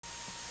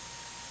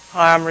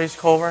Hi, I'm Reese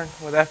Colburn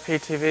with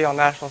FPTV on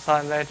National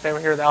Sign Day. Today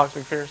we're here with Alex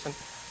McPherson.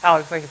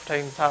 Alex, thank you for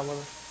taking the time with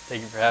us.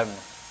 Thank you for having me.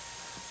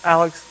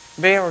 Alex,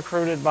 being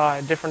recruited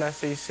by different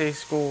SEC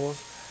schools,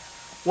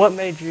 what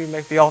made you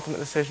make the ultimate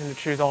decision to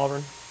choose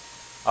Auburn?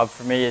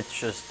 For me, it's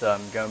just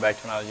going back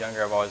to when I was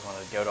younger. I've always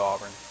wanted to go to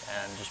Auburn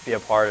and just be a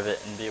part of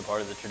it and be a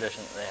part of the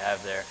tradition that they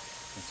have there.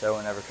 And so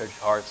whenever Coach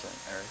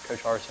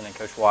Harsin and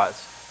Coach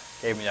Watts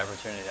gave me the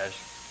opportunity, I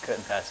just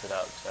couldn't pass it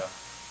up. So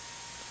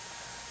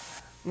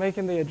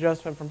Making the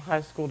adjustment from high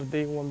school to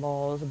D1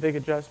 ball is a big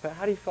adjustment.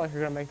 How do you feel like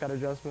you're going to make that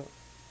adjustment?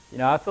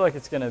 I feel like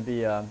it's going to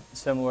be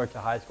similar to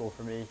high school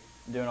for me,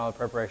 doing all the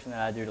preparation that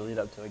I do to lead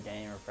up to a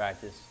game or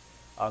practice.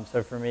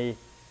 So for me,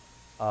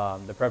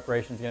 the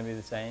preparation is going to be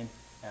the same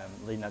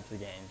leading up to the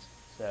games.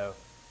 So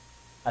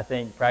I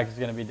think practice is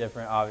going to be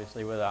different,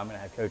 obviously, whether I'm going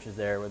to have coaches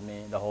there with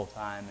me the whole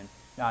time and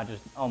not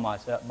just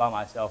by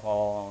myself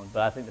all alone.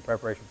 But I think the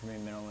preparation for me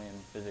mentally and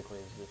physically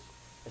is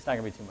it's not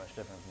going to be too much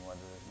different from what it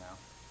is now.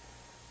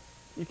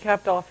 You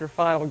capped off your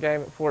final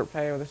game at Fort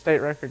Payne with a state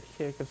record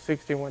kick of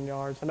 61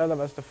 yards. I know that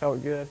must have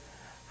felt good.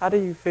 How do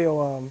you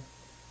feel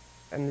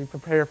and you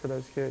prepare for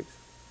those kicks?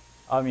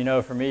 For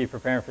me,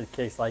 preparing for the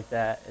kicks like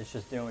that, it's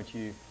just doing what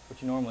you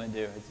normally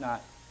do. It's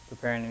not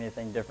preparing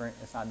anything different.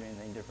 It's not doing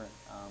anything different.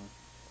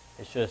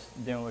 It's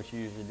just doing what you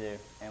usually do.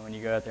 And when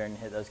you go out there and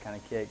hit those kind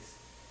of kicks,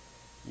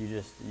 you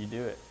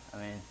do it.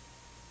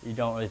 You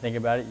don't really think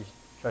about it. You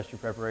trust your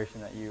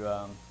preparation that you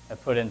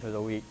have put in through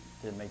the week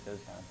to make those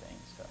kind of things.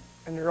 So.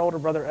 And your older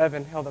brother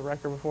Evan held the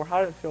record before. How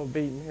did it feel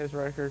beating his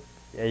record?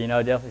 Yeah, it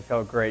definitely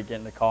felt great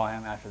getting to call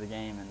him after the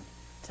game and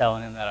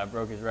telling him that I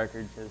broke his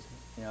record because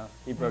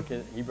he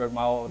broke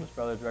my oldest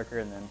brother's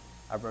record and then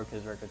I broke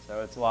his record.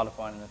 So it's a lot of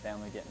fun in the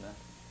family getting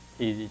to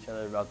tease each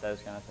other about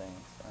those kind of things.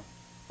 So.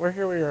 We're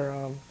here with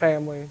your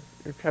family,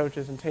 your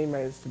coaches, and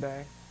teammates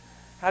today.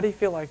 How do you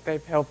feel like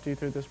they've helped you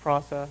through this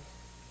process?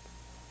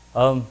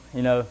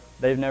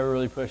 They've never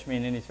really pushed me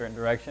in any certain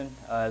direction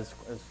as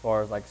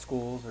far as like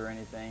schools or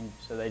anything.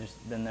 So they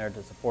just been there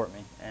to support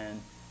me. And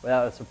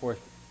without that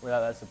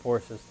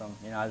support system,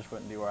 I just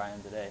wouldn't be where I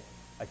am today.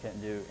 I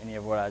couldn't do any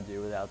of what I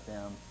do without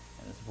them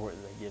and the support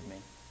that they give me.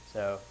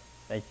 So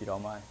thank you to all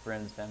my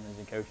friends, families,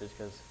 and coaches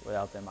because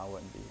without them I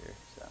wouldn't be here.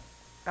 So.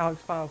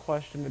 Alex, final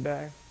question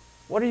today.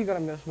 What are you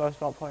going to miss most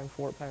about playing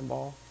Fort Payne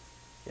ball?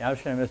 I'm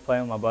just going to miss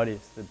playing with my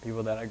buddies, the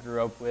people that I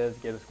grew up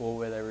with, go to school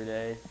with every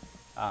day.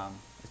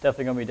 It's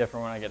definitely going to be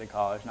different when I get to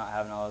college, not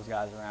having all those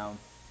guys around.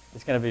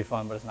 It's going to be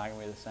fun, but it's not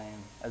going to be the same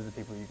as the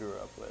people you grew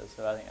up with.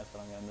 So I think that's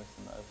what I'm going to miss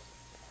the most.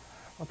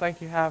 Well,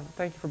 thank you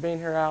for being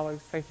here,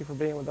 Alex. Thank you for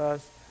being with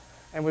us.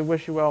 And we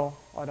wish you well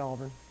at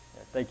Auburn.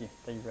 Yeah, thank you.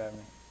 Thank you for having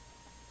me.